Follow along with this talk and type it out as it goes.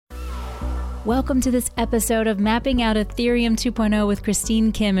Welcome to this episode of Mapping Out Ethereum 2.0 with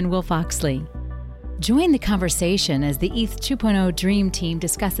Christine Kim and Will Foxley. Join the conversation as the ETH 2.0 Dream Team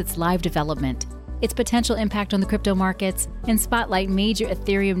discuss its live development, its potential impact on the crypto markets, and spotlight major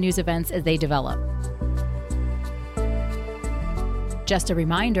Ethereum news events as they develop. Just a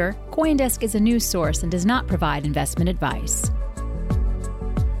reminder, CoinDesk is a news source and does not provide investment advice.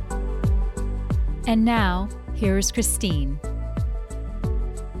 And now, here's Christine.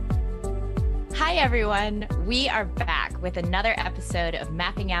 Hi, everyone. We are back with another episode of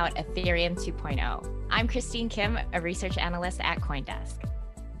Mapping Out Ethereum 2.0. I'm Christine Kim, a research analyst at CoinDesk.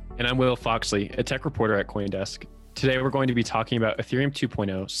 And I'm Will Foxley, a tech reporter at CoinDesk. Today, we're going to be talking about Ethereum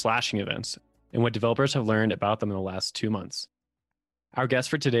 2.0 slashing events and what developers have learned about them in the last 2 months. Our guest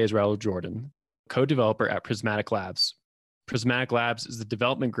for today is Raul Jordan, co-developer at Prysmatic Labs. Prysmatic Labs is the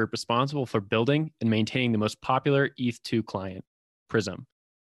development group responsible for building and maintaining the most popular ETH2 client, Prism.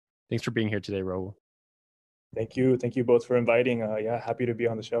 Thanks for being here today, Raul. Thank you. Thank you both for inviting. Happy to be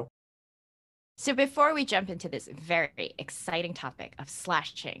on the show. So before we jump into this very exciting topic of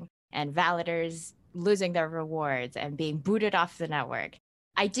slashing and validators losing their rewards and being booted off the network,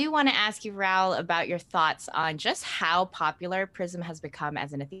 I do want to ask you, Raul, about your thoughts on just how popular Prism has become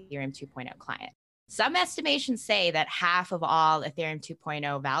as an Ethereum 2.0 client. Some estimations say that half of all Ethereum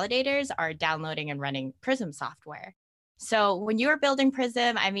 2.0 validators are downloading and running Prism software. So when you were building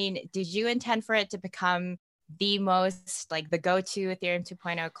Prism, did you intend for it to become the most, the go-to Ethereum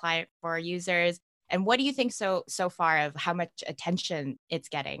 2.0 client for users? And what do you think so far of how much attention it's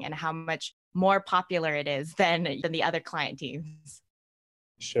getting and how much more popular it is than the other client teams?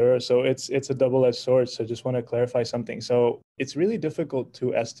 Sure. So it's a double-edged sword. So just want to clarify something. So it's really difficult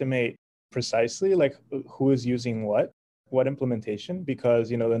to estimate precisely who is using what implementation, because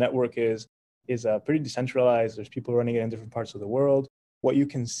the network is pretty decentralized. There's people running it in different parts of the world. What you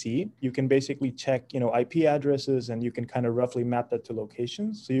can see, you can basically check IP addresses, and you can kind of roughly map that to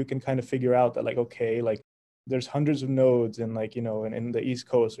locations. So you can kind of figure out that there's hundreds of nodes in in the East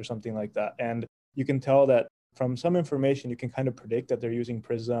Coast or something like that, and you can tell that from some information you can kind of predict that they're using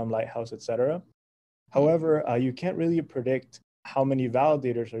Prism, Lighthouse, etc. However, you can't really predict how many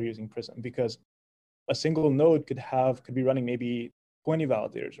validators are using Prism, because a single node could be running maybe 20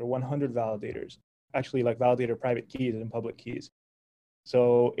 validators or 100 validators, actually validator private keys and public keys.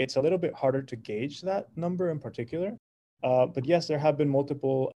 So it's a little bit harder to gauge that number in particular. But yes, there have been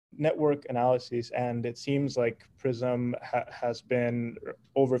multiple network analyses, and it seems like Prism has been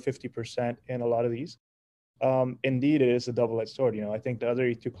over 50% in a lot of these. Indeed, it is a double-edged sword. I think the other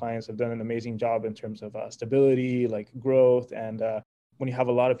ETH2 clients have done an amazing job in terms of stability, growth, and when you have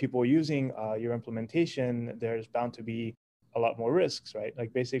a lot of people using your implementation, there's bound to be a lot more risks, right?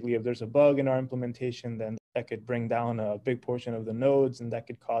 Basically, if there's a bug in our implementation, then that could bring down a big portion of the nodes, and that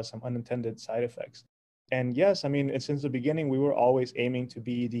could cause some unintended side effects. And yes, since the beginning, we were always aiming to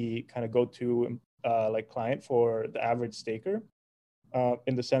be the kind of go-to client for the average staker.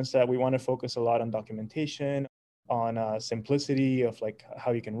 In the sense that we want to focus a lot on documentation, on simplicity of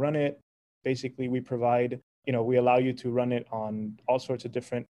how you can run it. Basically, we provide, we allow you to run it on all sorts of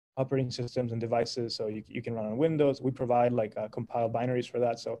different operating systems and devices. So you can run on Windows. We provide compiled binaries for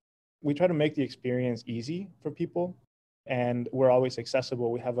that. So we try to make the experience easy for people, and we're always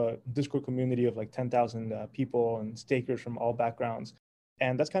accessible. We have a Discord community of 10,000 people and stakers from all backgrounds.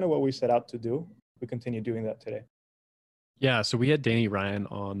 And that's kind of what we set out to do. We continue doing that today. Yeah, so we had Danny Ryan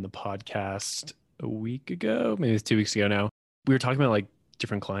on the podcast a week ago, maybe it's 2 weeks ago now. We were talking about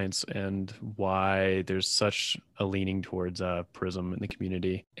different clients and why there's such a leaning towards Prism in the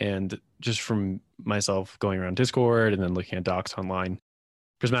community. And just from myself going around Discord and then looking at docs online,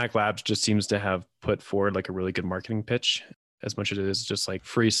 Prysmatic Labs just seems to have put forward a really good marketing pitch. As much as it is just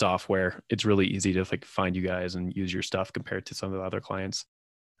free software, it's really easy to find you guys and use your stuff compared to some of the other clients.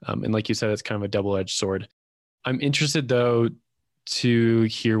 And like you said, it's kind of a double-edged sword. I'm interested, though, to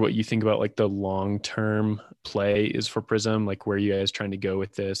hear what you think about the long-term play is for Prism. Where are you guys trying to go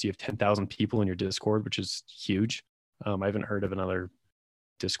with this? You have 10,000 people in your Discord, which is huge. I haven't heard of another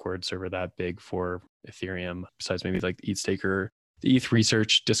Discord server that big for Ethereum, besides maybe the ETHStaker, the ETH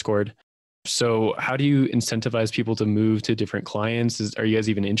Research Discord. So how do you incentivize people to move to different clients? Are you guys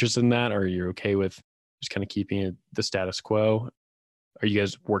even interested in that? Or are you okay with just kind of keeping it the status quo? Are you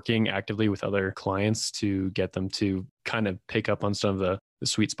guys working actively with other clients to get them to kind of pick up on some of the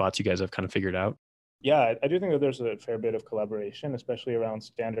sweet spots you guys have kind of figured out? Yeah, I do think that there's a fair bit of collaboration, especially around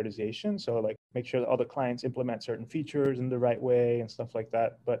standardization. So make sure that all the clients implement certain features in the right way and stuff like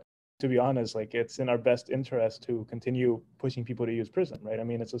that. But to be honest, it's in our best interest to continue pushing people to use Prism, right?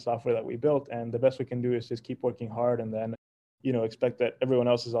 It's a software that we built, and the best we can do is just keep working hard and then expect that everyone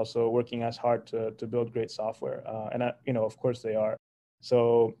else is also working as hard to build great software. Of course they are.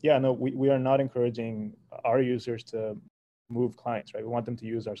 So yeah, no, we are not encouraging our users to move clients, right? We want them to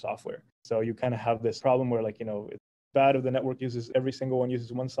use our software. So you kind of have this problem where it's bad if the network uses, every single one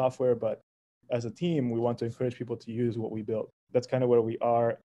uses one software, but as a team, we want to encourage people to use what we built. That's kind of where we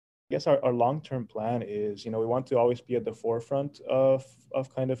are. I guess our long-term plan is, we want to always be at the forefront of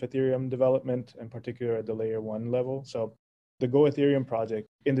kind of Ethereum development, in particular at the layer 1 level. So the Go Ethereum project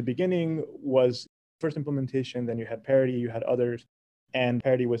in the beginning was first implementation, then you had Parity, you had others, and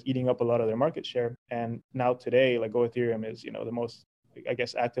Parity was eating up a lot of their market share. And now today, like Go Ethereum is, the most, I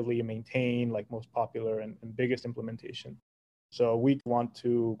guess, actively maintained, like most popular and biggest implementation. So we want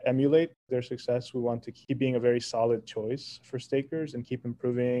to emulate their success. We want to keep being a very solid choice for stakers and keep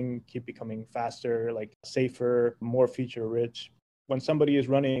improving, keep becoming faster, like safer, more feature rich. When somebody is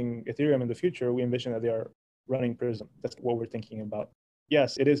running Ethereum in the future, we envision that they are running Prism. That's what we're thinking about.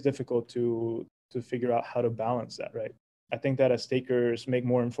 Yes, it is difficult to figure out how to balance that, right? I think that as stakers make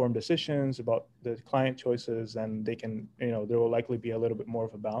more informed decisions about the client choices, and they can, there will likely be a little bit more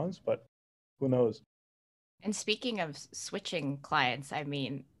of a balance, but who knows? And speaking of switching clients, I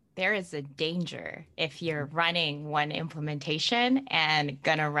mean, there is a danger if you're running one implementation and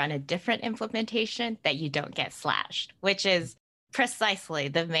gonna run a different implementation that you don't get slashed, which is precisely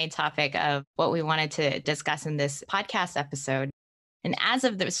the main topic of what we wanted to discuss in this podcast episode. And as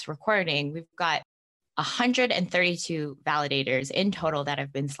of this recording, we've got 132 validators in total that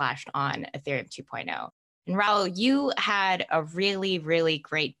have been slashed on Ethereum 2.0. And Raul, you had a really, really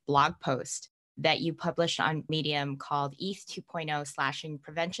great blog post that you published on Medium called ETH 2.0 slashing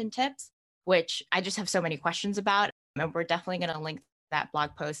prevention tips, which I just have so many questions about. And we're definitely going to link that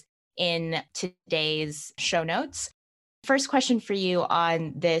blog post in today's show notes. First question for you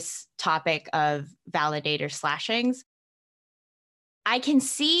on this topic of validator slashings. I can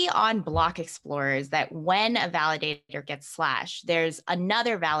see on block explorers that when a validator gets slashed, there's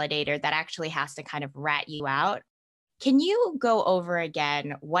another validator that actually has to kind of rat you out. Can you go over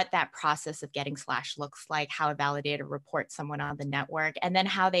again what that process of getting slashed looks like, how a validator reports someone on the network, and then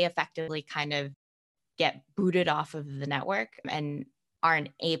how they effectively kind of get booted off of the network and aren't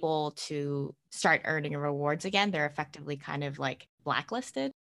able to start earning rewards again? They're effectively kind of like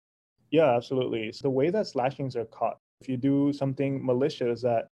blacklisted? Yeah, absolutely. So the way that slashings are caught, if you do something malicious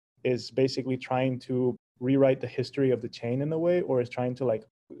that is basically trying to rewrite the history of the chain in a way, or is trying to like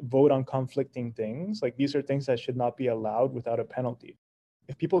vote on conflicting things, like these are things that should not be allowed without a penalty.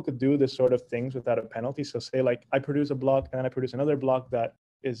 If people could do this sort of things without a penalty, so say like I produce a block and then I produce another block that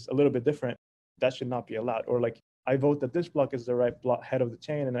is a little bit different, that should not be allowed. Or like I vote that this block is the right block head of the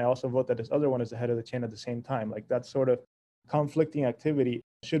chain, and I also vote that this other one is the head of the chain at the same time. Like that sort of conflicting activity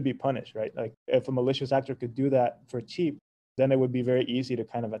should be punished, right? Like if a malicious actor could do that for cheap, then it would be very easy to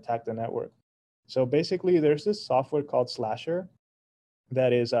kind of attack the network. So basically, there's this software called Slasher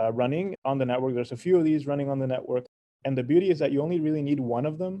that is running on the network. There's a few of these running on the network, and the beauty is that you only really need one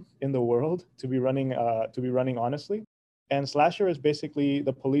of them in the world to be running honestly. And Slasher is basically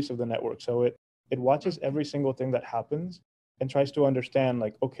the police of the network. So it watches every single thing that happens and tries to understand,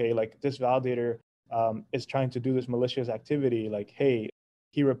 like, okay, like this validator is trying to do this malicious activity. Like, hey,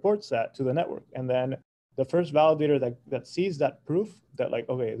 he reports that to the network, and then the first validator that sees that proof that like,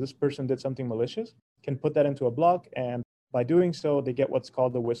 okay, this person did something malicious, can put that into a block, and by doing so, they get what's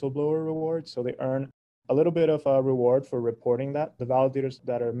called the whistleblower reward. So they earn a little bit of a reward for reporting that, the validators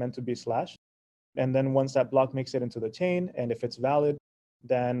that are meant to be slashed. And then once that block makes it into the chain, and if it's valid,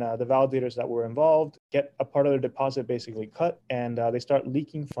 then the validators that were involved get a part of their deposit basically cut, and they start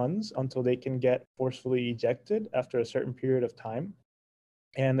leaking funds until they can get forcefully ejected after a certain period of time.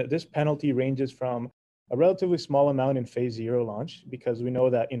 And this penalty ranges from a relatively small amount in phase 0 launch, because we know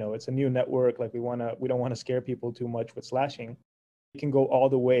that it's a new network, like we don't want to scare people too much with slashing. It can go all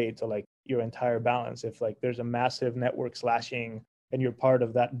the way to like your entire balance if like there's a massive network slashing and you're part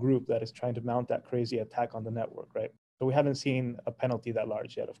of that group that is trying to mount that crazy attack on the network, right? So we haven't seen a penalty that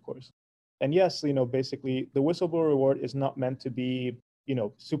large yet, of course. And yes, basically the whistleblower reward is not meant to be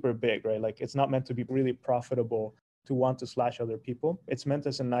super big, right? Like it's not meant to be really profitable to want to slash other people. It's meant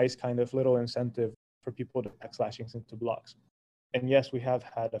as a nice kind of little incentive for people to pack slashings into blocks. And yes, we have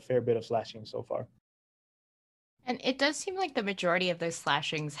had a fair bit of slashing so far. And it does seem like the majority of those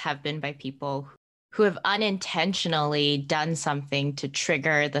slashings have been by people who have unintentionally done something to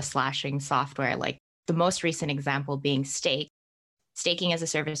trigger the slashing software. Like the most recent example being Stake. Staking as a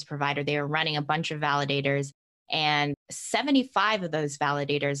service provider, they were running a bunch of validators, and 75 of those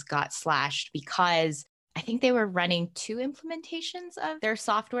validators got slashed because I think they were running 2 implementations of their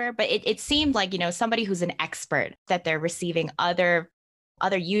software, but it seemed like, somebody who's an expert, that they're receiving other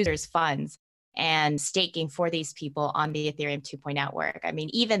users' funds and staking for these people on the Ethereum 2.0 network. I mean,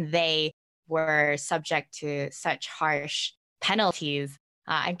 even they were subject to such harsh penalties.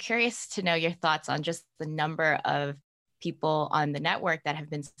 I'm curious to know your thoughts on just the number of people on the network that have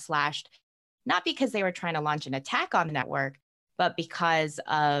been slashed, not because they were trying to launch an attack on the network, but because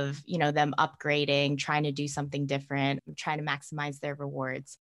of, them upgrading, trying to do something different, trying to maximize their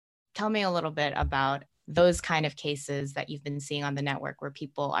rewards. Tell me a little bit about those kind of cases that you've been seeing on the network where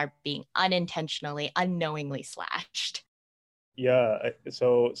people are being unintentionally, unknowingly slashed. Yeah,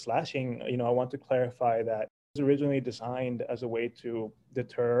 so slashing, I want to clarify that it was originally designed as a way to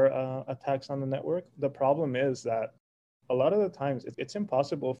deter attacks on the network. The problem is that a lot of the times it's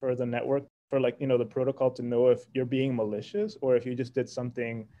impossible for the network, for the protocol to know if you're being malicious or if you just did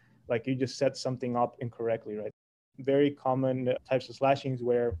something, like you just set something up incorrectly, right? Very common types of slashings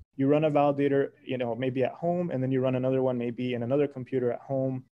where you run a validator, maybe at home, and then you run another one maybe in another computer at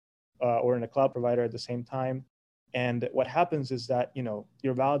home or in a cloud provider at the same time. And what happens is that, your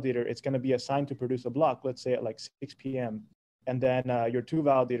validator, it's going to be assigned to produce a block, let's say at like 6 p.m. And then your 2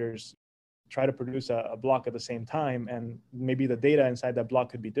 validators try to produce a block at the same time, and maybe the data inside that block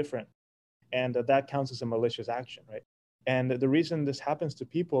could be different. And that counts as a malicious action, right? And the reason this happens to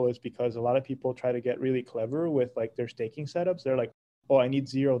people is because a lot of people try to get really clever with like their staking setups. They're like, oh, I need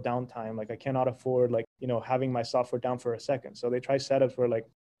 0 downtime. Like I cannot afford having my software down for a second. So they try setups where like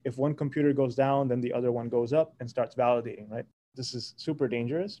if one computer goes down, then the other one goes up and starts validating, right? This is super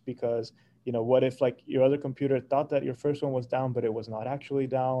dangerous because, what if like your other computer thought that your first one was down, but it was not actually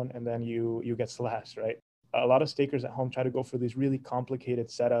down, and then you get slashed, right? A lot of stakers at home try to go for these really complicated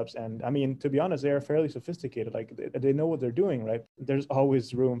setups. And I mean, to be honest, they are fairly sophisticated. Like they know what they're doing, right? There's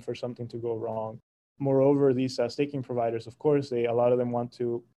always room for something to go wrong. Moreover, these staking providers, of course, a lot of them want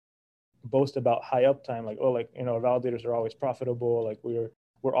to boast about high uptime, like, oh, our validators are always profitable, like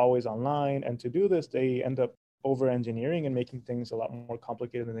we're always online. And to do this, they end up over engineering and making things a lot more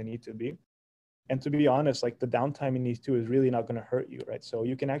complicated than they need to be. And to be honest, like the downtime in these 2 is really not going to hurt you, right? So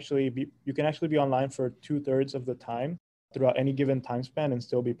you can actually be online for 2/3 of the time throughout any given time span and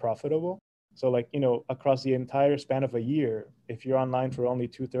still be profitable. So like, across the entire span of a year, if you're online for only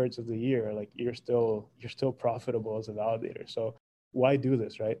 2/3 of the year, like you're still profitable as a validator. So why do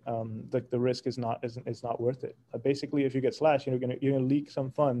this, right? The risk is not worth it. Basically, if you get slashed, you're gonna leak some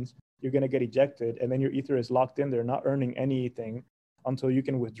funds, you're gonna get ejected, and then your ether is locked in there, not earning anything until you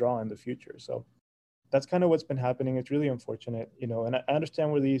can withdraw in the future. So that's kind of what's been happening. It's really unfortunate, and I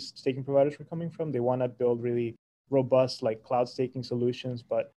understand where these staking providers were coming from. They want to build really robust like cloud staking solutions,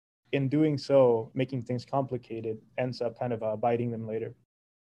 but in doing so, making things complicated ends up kind of biting them later.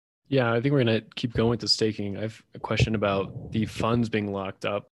 Yeah, I think we're going to keep going with the staking. I have a question about the funds being locked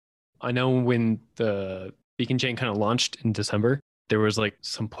up. I know when the Beacon Chain kind of launched in December, there was like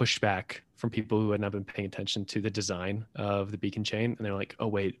some pushback from people who had not been paying attention to the design of the Beacon Chain. And they're like, oh,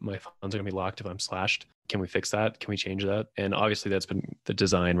 wait, my funds are going to be locked if I'm slashed. Can we fix that? Can we change that? And obviously that's been the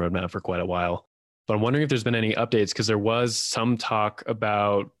design roadmap for quite a while. But I'm wondering if there's been any updates, because there was some talk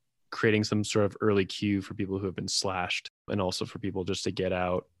about creating some sort of early queue for people who have been slashed, and also for people just to get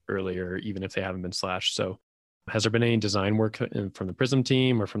out earlier, even if they haven't been slashed. So has there been any design work from the Prism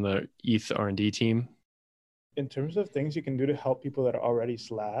team or from the ETH R&D team? In terms of things you can do to help people that are already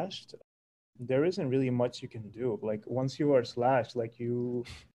slashed, there isn't really much you can do. Like once you are slashed, like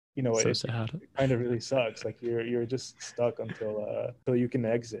so sad. It kind of really sucks. Like you're just stuck until you can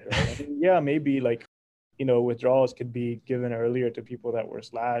exit, right? I mean, yeah, maybe like withdrawals could be given earlier to people that were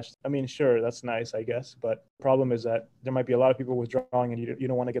slashed. I mean, sure, that's nice, I guess. But the problem is that there might be a lot of people withdrawing, and you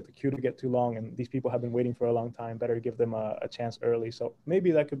don't want to get the queue to get too long. And these people have been waiting for a long time. Better give them a chance early. So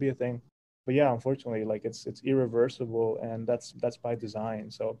maybe that could be a thing. But yeah, unfortunately, like it's irreversible, and that's by design.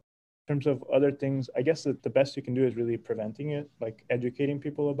 So in terms of other things, I guess the best you can do is really preventing it, like educating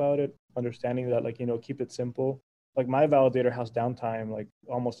people about it, understanding that, like, keep it simple. Like my validator has downtime like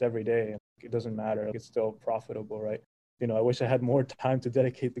almost every day. It doesn't matter. It's still profitable, right? I wish I had more time to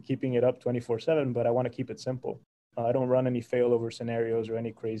dedicate to keeping it up 24/7, but I want to keep it simple. I don't run any failover scenarios or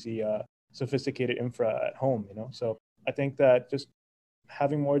any crazy sophisticated infra at home, So I think that just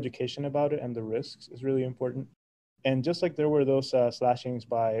having more education about it and the risks is really important. And just like there were those slashings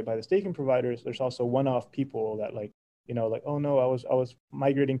by the staking providers, there's also one-off people that like, oh no, I was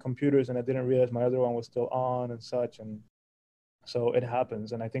migrating computers and I didn't realize my other one was still on and such. And so it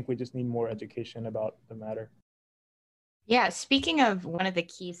happens. And I think we just need more education about the matter. Yeah, speaking of one of the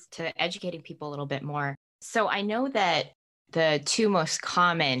keys to educating people a little bit more. So I know that the two most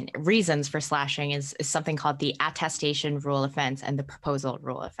common reasons for slashing is something called the attestation rule offense and the proposal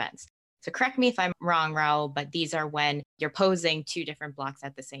rule offense. So correct me if I'm wrong, Raul, but these are when you're posing two different blocks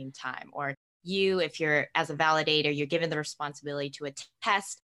at the same time. Or you, if you're as a validator, you're given the responsibility to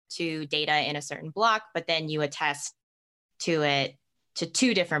attest to data in a certain block, but then you attest to it to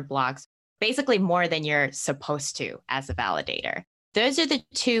two different blocks, basically more than you're supposed to as a validator. Those are the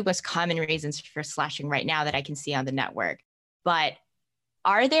two most common reasons for slashing right now that I can see on the network. But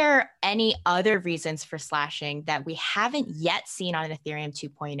are there any other reasons for slashing that we haven't yet seen on Ethereum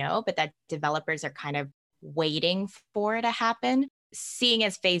 2.0, but that developers are kind of waiting for to happen? Seeing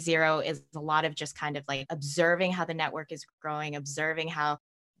as phase zero is a lot of just kind of like observing how the network is growing, observing how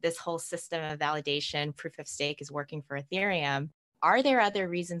this whole system of validation, proof of stake is working for Ethereum. Are there other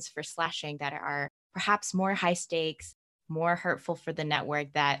reasons for slashing that are perhaps more high stakes, more hurtful for the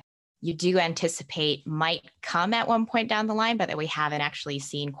network that you do anticipate might come at one point down the line, but that we haven't actually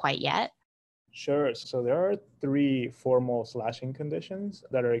seen quite yet? Sure. So there are 3 formal slashing conditions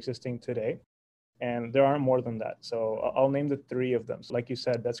that are existing today, and there aren't more than that. So I'll name the 3 of them. So like you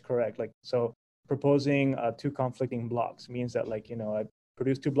said, that's correct. Like, so proposing 2 conflicting blocks means that, like, I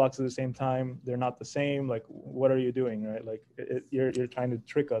produce 2 blocks at the same time. They're not the same. Like, what are you doing, right? Like, you're trying to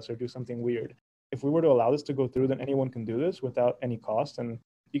trick us or do something weird. If we were to allow this to go through, then anyone can do this without any cost, and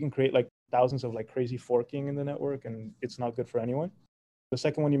you can create like thousands of like crazy forking in the network, and it's not good for anyone. The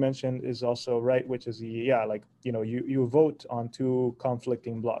second one you mentioned is also right, which is you vote on 2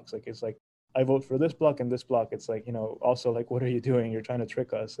 conflicting blocks. Like, it's like, I vote for this block and this block. It's like, also like, what are you doing? You're trying to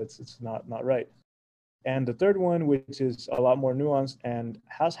trick us. It's not right. And the third one, which is a lot more nuanced and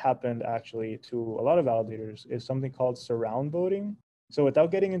has happened actually to a lot of validators, is something called surround voting. So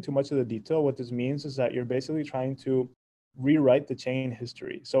without getting into much of the detail, what this means is that you're basically trying to rewrite the chain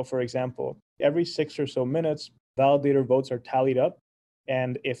history. So for example, every 6 or so minutes, validator votes are tallied up.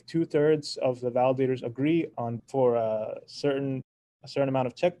 And if 2/3 of the validators agree on for a certain amount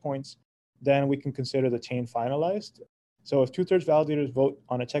of checkpoints, then we can consider the chain finalized. So if 2/3 validators vote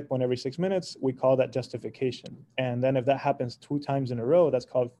on a checkpoint every 6 minutes, we call that justification. And then if that happens 2 times in a row, that's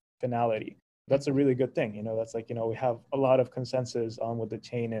called finality. That's a really good thing. That's like, we have a lot of consensus on what the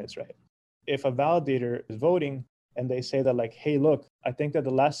chain is, right? If a validator is voting and they say that, like, hey, look, I think that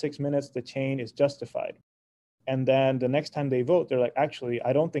the last 6 minutes, the chain is justified. And then the next time they vote, they're like, actually,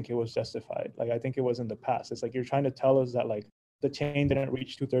 I don't think it was justified. Like, I think it was in the past. It's like, you're trying to tell us that, like, the chain didn't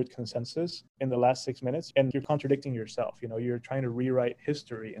reach 2/3 consensus in the last 6 minutes. And you're contradicting yourself. You're trying to rewrite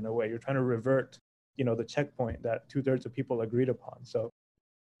history in a way. You're trying to revert, the checkpoint that 2/3 of people agreed upon. So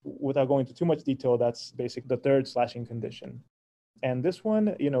without going into too much detail, that's basically the third slashing condition. And this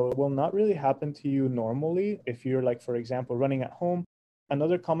one, will not really happen to you normally if you're, like, for example, running at home.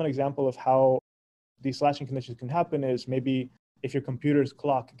 Another common example of how these slashing conditions can happen is maybe if your computer's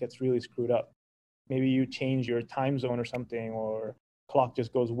clock gets really screwed up. Maybe you change your time zone or something, or clock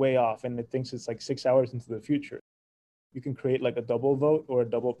just goes way off and it thinks it's like 6 hours into the future. You can create like a double vote or a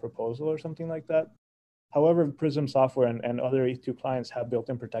double proposal or something like that. However, Prism software and other ETH2 clients have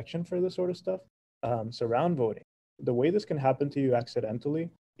built-in protection for this sort of stuff. Surround voting. The way this can happen to you accidentally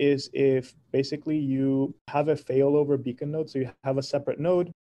is if basically you have a failover beacon node. So you have a separate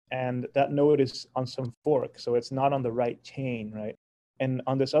node, and that node is on some fork. So it's not on the right chain, right? And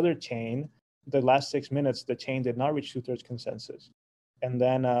on this other chain, the last 6 minutes, the chain did not reach 2/3 consensus. And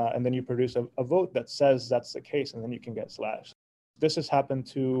then you produce a vote that says that's the case, and then you can get slashed. This has happened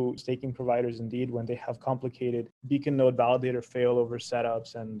to staking providers indeed when they have complicated beacon node validator failover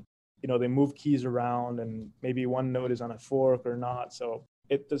setups, and they move keys around, and maybe one node is on a fork or not. So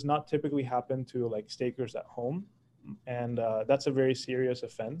it does not typically happen to like stakers at home, and that's a very serious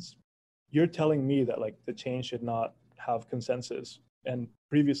offense. You're telling me that like the chain should not have consensus, and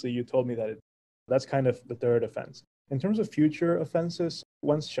previously you told me that that's kind of the third offense. In terms of future offenses,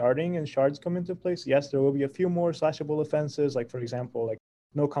 once sharding and shards come into place, yes, there will be a few more slashable offenses, like, for example, like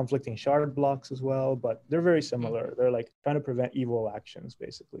no conflicting shard blocks as well, but they're very similar. They're like trying to prevent evil actions,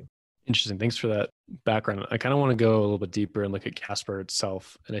 basically. Interesting. Thanks for that background. I kind of want to go a little bit deeper and look at Casper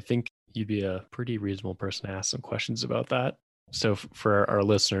itself. And I think you'd be a pretty reasonable person to ask some questions about that. So for our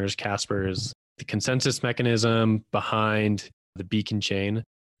listeners, Casper is the consensus mechanism behind the Beacon chain,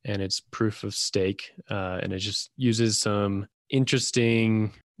 and it's proof of stake. And it just uses some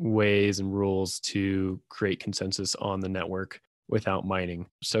interesting ways and rules to create consensus on the network without mining.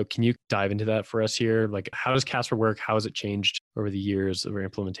 So can you dive into that for us here? Like, how does Casper work? How has it changed over the years of our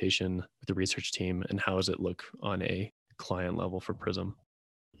implementation with the research team? And how does it look on a client level for Prism?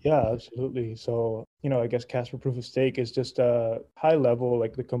 Yeah, absolutely. So, I guess Casper proof of stake is just a high level,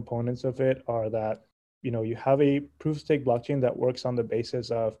 like the components of it are that you have a proof of stake blockchain that works on the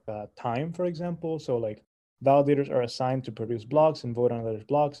basis of time, for example. So like validators are assigned to produce blocks and vote on others'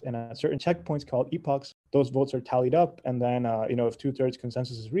 blocks. And at certain checkpoints called epochs, those votes are tallied up. And then, if 2/3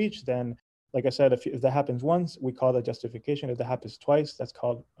 consensus is reached, then, like I said, if that happens once, we call that justification. If that happens twice, that's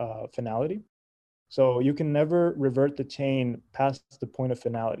called finality. So you can never revert the chain past the point of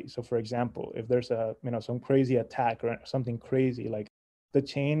finality. So for example, if there's some crazy attack or something crazy, like the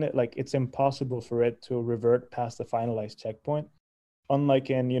chain, like it's impossible for it to revert past the finalized checkpoint. Unlike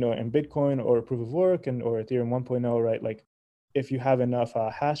in Bitcoin or proof of work or Ethereum 1.0, right? Like if you have enough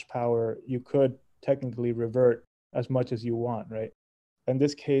hash power, you could technically revert as much as you want, right? In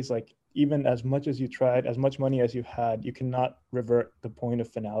this case, like even as much as you tried, as much money as you had, you cannot revert the point of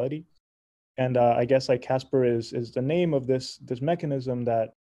finality. And I guess like Casper is the name of this mechanism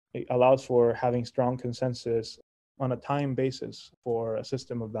that allows for having strong consensus on a time basis for a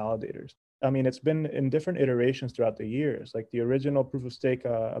system of validators. I mean, it's been in different iterations throughout the years. Like the original proof of stake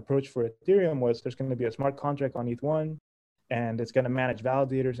approach for Ethereum was there's going to be a smart contract on ETH1, and it's going to manage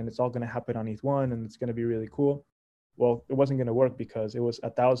validators, and it's all going to happen on ETH1, and it's going to be really cool. Well, it wasn't going to work because it was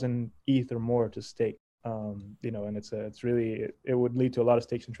 1,000 ETH or more to stake. And it would lead to a lot of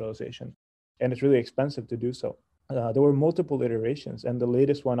stake centralization, and it's really expensive to do so. There were multiple iterations, and the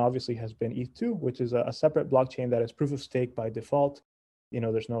latest one obviously has been ETH2, which is a separate blockchain that is proof of stake by default.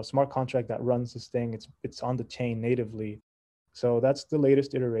 There's no smart contract that runs this thing. It's on the chain natively. So that's the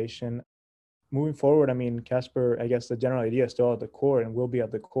latest iteration. Moving forward, I mean, Casper, I guess the general idea is still at the core and will be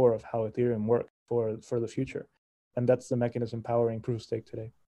at the core of how Ethereum works for the future. And that's the mechanism powering proof of stake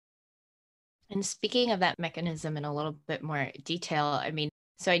today. And speaking of that mechanism in a little bit more detail, I mean,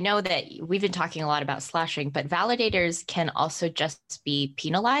 so I know that we've been talking a lot about slashing, but validators can also just be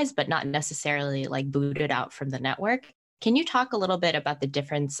penalized, but not necessarily like booted out from the network. Can you talk a little bit about the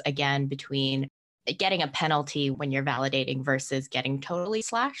difference again between getting a penalty when you're validating versus getting totally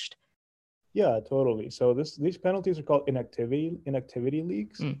slashed? Yeah, totally. So these penalties are called inactivity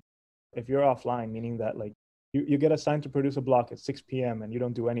leaks. If you're offline, meaning that like you get assigned to produce a block at 6 p.m. and you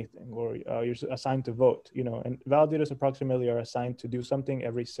don't do anything, or you're assigned to vote, and validators approximately are assigned to do something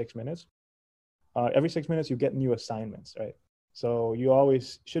every 6 minutes. Every 6 minutes, you get new assignments, right? So you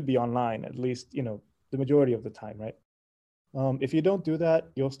always should be online, at least, the majority of the time, right? If you don't do that,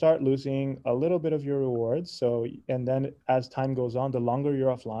 you'll start losing a little bit of your rewards. So, and then as time goes on, the longer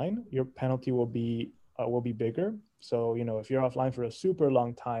you're offline, your penalty will be bigger. So, if you're offline for a super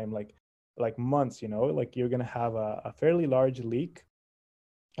long time, like months, like you're gonna have a fairly large leak.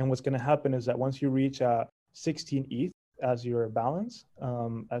 And what's gonna happen is that once you reach 16 ETH as your balance,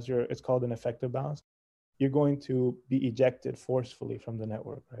 it's called an effective balance, you're going to be ejected forcefully from the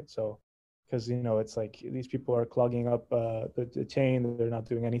network, right? So because it's like these people are clogging up the chain, they're not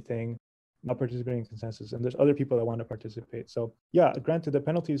doing anything, not participating in consensus, and there's other people that want to participate. So yeah, granted, the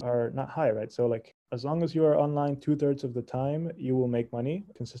penalties are not high, right? So like as long as you are online 2/3 of the time, you will make money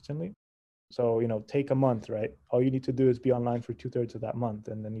consistently. So take a month, right? All you need to do is be online for 2/3 of that month,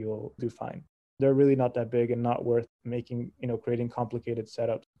 and then you'll do fine. They're really not that big and not worth creating complicated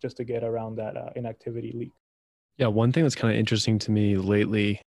setups just to get around that inactivity leak. Yeah, one thing that's kind of interesting to me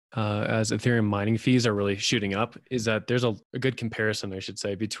lately, as Ethereum mining fees are really shooting up, is that there's a good comparison, I should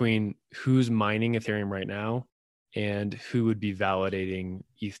say, between who's mining Ethereum right now and who would be validating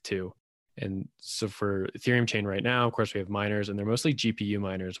ETH2. And so for Ethereum chain right now, of course, we have miners, and they're mostly GPU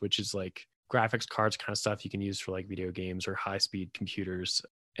miners, which is like graphics cards kind of stuff you can use for like video games or high-speed computers.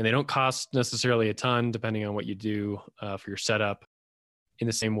 And they don't cost necessarily a ton, depending on what you do for your setup. In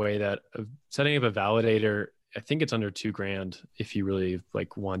the same way that setting up a validator, I think it's under $2,000 if you really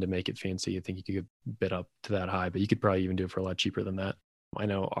like wanted to make it fancy. I think you could bid up to that high, but you could probably even do it for a lot cheaper than that. I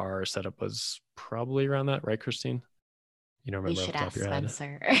know our setup was probably around that, right, Christine? You don't remember off the top of your head?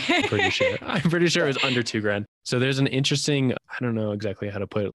 Spencer. I'm pretty sure it was under $2,000. So there's an interesting, I don't know exactly how to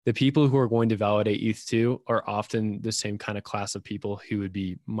put it. The people who are going to validate ETH2 are often the same kind of class of people who would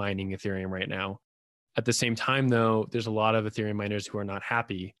be mining Ethereum right now. At the same time, though, there's a lot of Ethereum miners who are not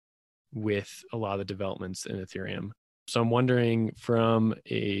happy with a lot of the developments in Ethereum. So I'm wondering, from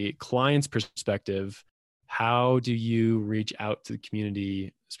a client's perspective, how do you reach out to the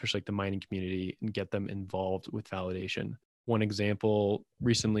community, especially like the mining community, and get them involved with validation? One example,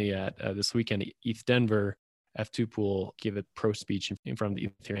 recently at this weekend, ETH Denver, F2 Pool gave a pro speech in front of the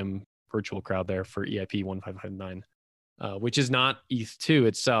Ethereum virtual crowd there for EIP 1559. Which is not ETH2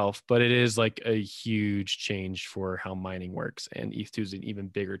 itself, but it is like a huge change for how mining works. And ETH2 is an even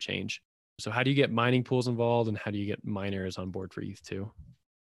bigger change. So how do you get mining pools involved, and how do you get miners on board for ETH2?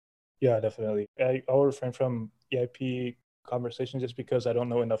 Yeah, definitely. I'll refrain from EIP conversation just because I don't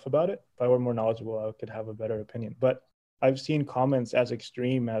know enough about it. If I were more knowledgeable, I could have a better opinion. But I've seen comments as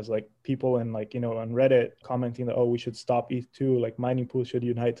extreme as like people in like, on Reddit commenting that, oh, we should stop ETH2, like mining pools should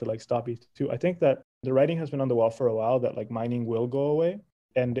unite to like stop ETH2. I think that the writing has been on the wall for a while that like mining will go away.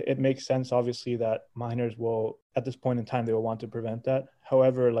 And it makes sense, obviously, that miners will, at this point in time, they will want to prevent that.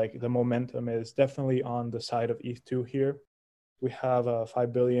 However, like the momentum is definitely on the side of ETH2 here. We have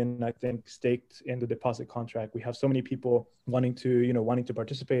 5 billion, I think, staked in the deposit contract. We have so many people wanting to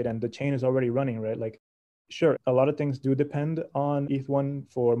participate, and the chain is already running, right? Like, sure, a lot of things do depend on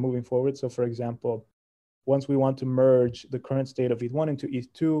ETH1 for moving forward. So for example, once we want to merge the current state of ETH1 into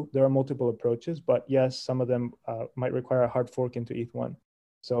ETH2, there are multiple approaches, but yes, some of them might require a hard fork into ETH1.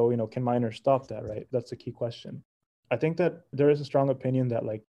 So, can miners stop that, right? That's a key question. I think that there is a strong opinion that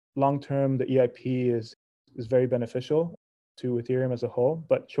like long-term, the EIP is very beneficial to Ethereum as a whole,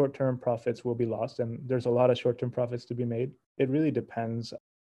 but short-term profits will be lost. And there's a lot of short-term profits to be made. It really depends.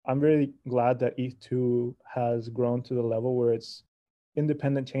 I'm really glad that ETH2 has grown to the level where it's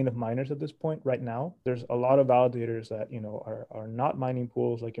independent chain of miners at this point right now. There's a lot of validators that, are not mining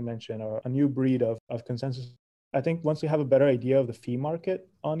pools, like you mentioned, or a new breed of consensus. I think once we have a better idea of the fee market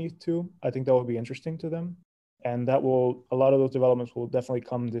on ETH2, I think that will be interesting to them. And a lot of those developments will definitely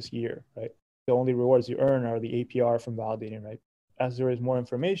come this year, right? The only rewards you earn are the APR from validating, right? As there is more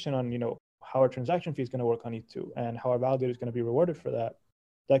information on, how our transaction fee is going to work on ETH2 and how our validator is going to be rewarded for that,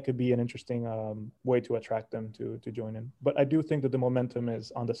 that could be an interesting way to attract them to join in. But I do think that the momentum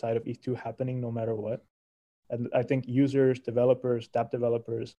is on the side of ETH2 happening no matter what. And I think users, developers, dApp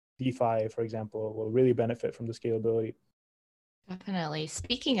developers, DeFi, for example, will really benefit from the scalability. Definitely.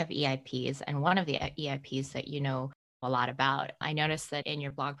 Speaking of EIPs, and one of the EIPs that you know a lot about, I noticed that in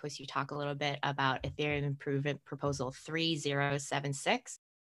your blog post, you talk a little bit about Ethereum Improvement Proposal 3076,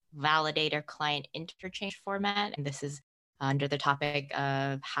 Validator Client Interchange Format. And this is under the topic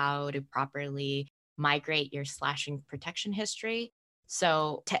of how to properly migrate your slashing protection history.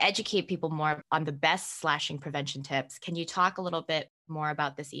 So to educate people more on the best slashing prevention tips, can you talk a little bit more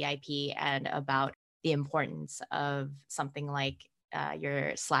about this EIP and about the importance of something like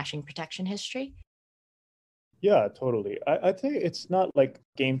your slashing protection history? Yeah, totally. I'd say it's not like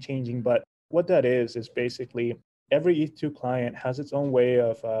game changing, but what that is basically every ETH2 client has its own way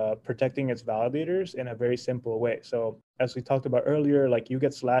of protecting its validators in a very simple way. So as we talked about earlier, like you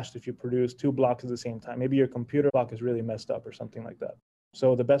get slashed if you produce 2 blocks at the same time. Maybe your computer block is really messed up or something like that.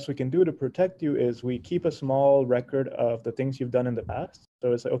 So the best we can do to protect you is we keep a small record of the things you've done in the past.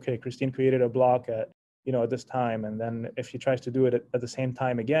 So it's like, okay, Christine created a block at this time. And then if she tries to do it at the same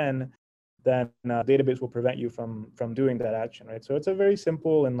time again, then database will prevent you from doing that action, right? So it's a very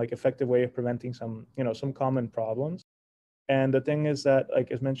simple and like effective way of preventing some common problems. And the thing is that, like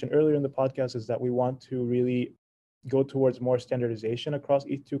as mentioned earlier in the podcast, is that we want to really go towards more standardization across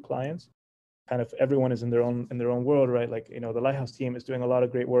ETH2 clients. Kind of everyone is in their own world, right? Like the Lighthouse team is doing a lot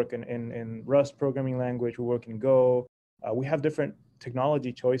of great work in Rust programming language. We work in Go. We have different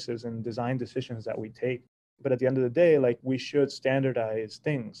technology choices and design decisions that we take. But at the end of the day, like we should standardize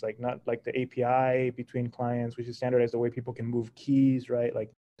things, like not like the API between clients. We should standardize the way people can move keys, right?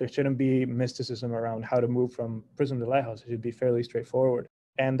 Like there shouldn't be mysticism around how to move from Prism to Lighthouse. It should be fairly straightforward.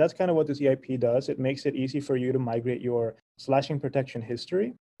 And that's kind of what this EIP does. It makes it easy for you to migrate your slashing protection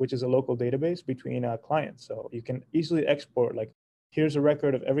history, which is a local database, between clients. So you can easily export, like, here's a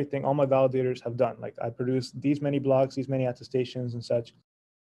record of everything all my validators have done. Like I produced these many blocks, these many attestations and such.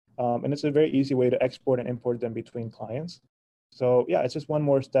 And it's a very easy way to export and import them between clients. So yeah, it's just one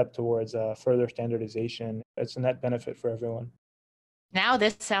more step towards further standardization. It's a net benefit for everyone. Now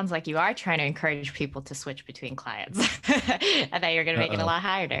this sounds like you are trying to encourage people to switch between clients. I thought you were going to make it a lot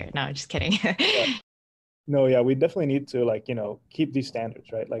harder. No, I'm just kidding. Yeah. No, yeah, we definitely need to keep these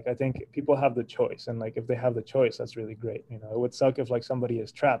standards, right? Like I think people have the choice, and like if they have the choice, that's really great. It would suck if like somebody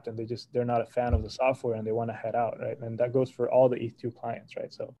is trapped and they're not a fan of the software and they want to head out, right? And that goes for all the ETH2 clients,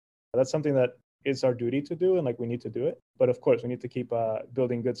 right? So that's something that is our duty to do, and like we need to do it. But of course, we need to keep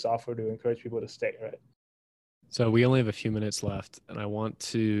building good software to encourage people to stay, right? So we only have a few minutes left, and I want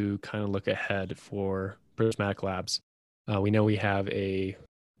to kind of look ahead for Prismatic Labs. We know we have a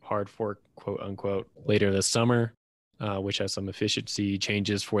hard fork, quote unquote, later this summer, which has some efficiency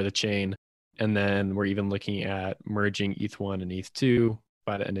changes for the chain. And then we're even looking at merging ETH1 and ETH2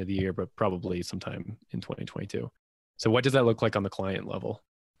 by the end of the year, but probably sometime in 2022. So what does that look like on the client level?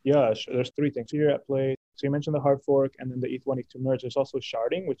 Yeah, sure. There's 3 things here at play. So you mentioned the hard fork and then the ETH1, ETH2 merge. There's also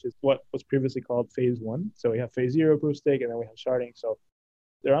sharding, which is what was previously called phase 1. So we have phase 0 proof stake, and then we have sharding. So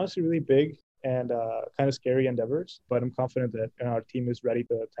they're honestly really big and kind of scary endeavors, but I'm confident that our team is ready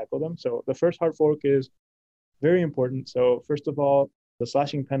to tackle them. So the first hard fork is Very important. So first of all, the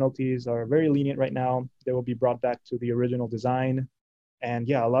slashing penalties are very lenient right now. They will be brought back to the original design. And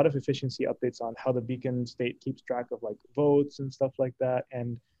yeah, a lot of efficiency updates on how the beacon state keeps track of like votes and stuff like that.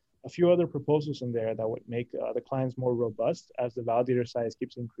 And a few other proposals in there that would make the clients more robust as the validator size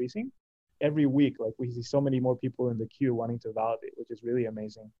keeps increasing. Every week, like we see so many more people in the queue wanting to validate, which is really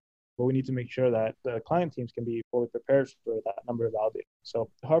amazing. But we need to make sure that the client teams can be fully prepared for that number of validators. So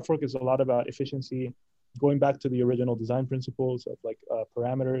the hard fork is a lot about efficiency, going back to the original design principles of like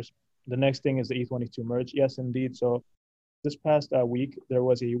parameters. The next thing is the ETH1, ETH2 merge. Yes, indeed. So this past week, there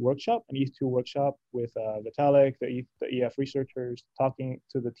was a workshop, an ETH2 workshop with Vitalik, the EF researchers, talking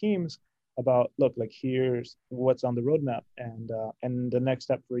to the teams about, look, like here's what's on the roadmap. And the next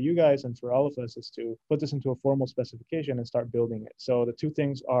step for you guys and for all of us is to put this into a formal specification and start building it. So the two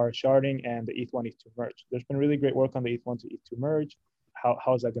things are sharding and the ETH1, ETH2 merge. There's been really great work on the ETH1 to ETH2 merge.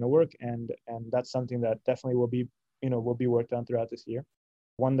 How is that going to work? And that's something that definitely will be worked on throughout this year.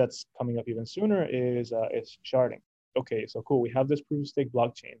 One that's coming up even sooner is sharding. Okay, so cool. We have this proof of stake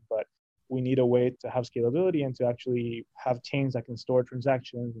blockchain, but we need a way to have scalability and to actually have chains that can store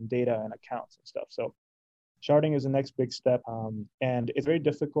transactions and data and accounts and stuff. So sharding is the next big step. And it's very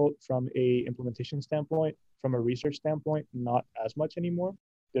difficult from a implementation standpoint. From a research standpoint, not as much anymore.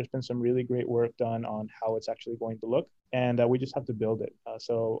 There's been some really great work done on how it's actually going to look, and we just have to build it.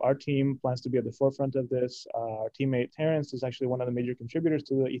 So our team plans to be at the forefront of this. Our teammate Terrence is actually one of the major contributors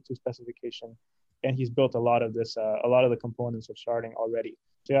to the ETH2 specification, and he's built a lot of the components of sharding already.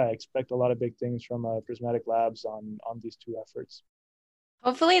 So yeah, I expect a lot of big things from Prismatic Labs on these two efforts.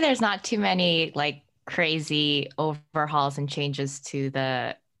 Hopefully there's not too many like crazy overhauls and changes to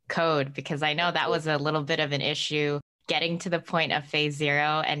the code, because I know that was a little bit of an issue getting to the point of phase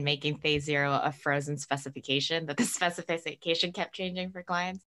 0 and making phase 0 a frozen specification, that the specification kept changing for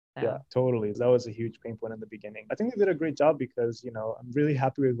clients. So. Yeah, totally. That was a huge pain point in the beginning. I think they did a great job because, I'm really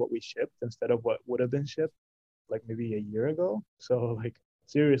happy with what we shipped instead of what would have been shipped like maybe a year ago. So like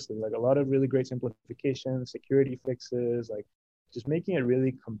seriously, like a lot of really great simplifications, security fixes, like just making it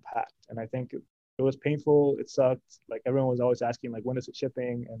really compact. And I think it was painful. It sucked. Like everyone was always asking like, when is it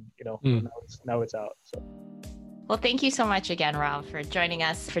shipping? And now it's out. So. Well, thank you so much again, Raul, for joining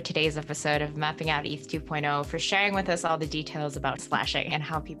us for today's episode of Mapping Out ETH 2.0, for sharing with us all the details about slashing and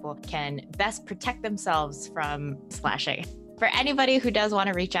how people can best protect themselves from slashing. For anybody who does want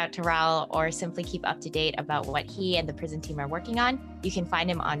to reach out to Raul or simply keep up to date about what he and the Prism team are working on, you can find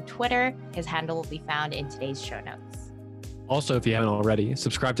him on Twitter. His handle will be found in today's show notes. Also, if you haven't already,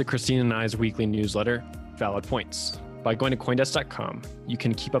 subscribe to Christine and I's weekly newsletter, Valid Points. By going to Coindesk.com, you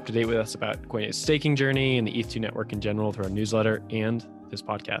can keep up to date with us about Coindesk's staking journey and the ETH2 network in general through our newsletter and this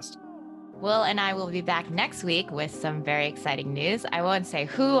podcast. Will and I will be back next week with some very exciting news. I won't say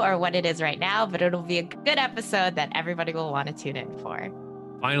who or what it is right now, but it'll be a good episode that everybody will want to tune in for.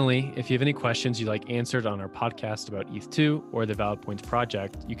 Finally, if you have any questions you'd like answered on our podcast about ETH2 or the Valid Points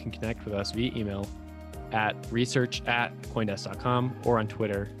project, you can connect with us via email at research@coindesk.com or on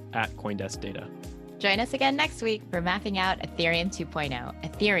Twitter @CoindeskData. Join us again next week for Mapping Out Ethereum 2.0,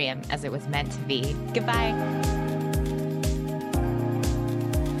 Ethereum as it was meant to be. Goodbye.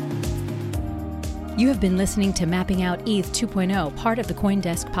 You have been listening to Mapping Out ETH 2.0, part of the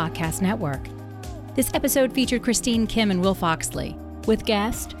CoinDesk Podcast Network. This episode featured Christine Kim and Will Foxley, with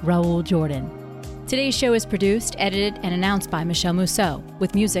guest Raul Jordan. Today's show is produced, edited, and announced by Michelle Mousseau,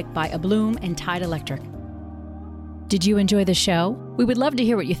 with music by A Bloom and Tide Electric. Did you enjoy the show? We would love to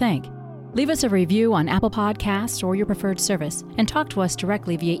hear what you think. Leave us a review on Apple Podcasts or your preferred service, and talk to us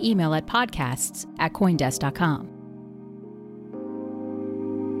directly via email at podcasts@coindesk.com.